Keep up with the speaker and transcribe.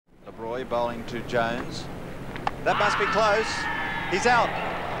early bowling to Jones. That must be close. He's out.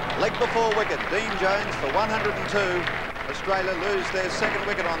 Leg before wicket. Dean Jones for 102. Australia lose their second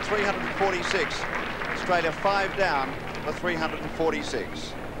wicket on 346. Australia 5 down for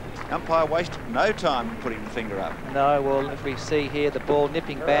 346. Umpire wasted no time putting the finger up. No, well, if we see here the ball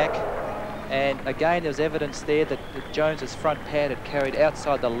nipping back, and again there's evidence there that Jones's front pad had carried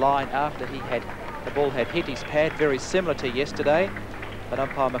outside the line after the ball had hit his pad, very similar to yesterday. But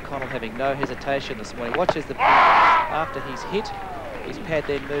umpire McConnell having no hesitation this morning. Watch as after he's hit, his pad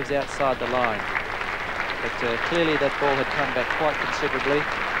then moves outside the line. But clearly that ball had come back quite considerably,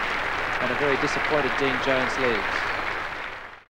 and a very disappointed Dean Jones leaves.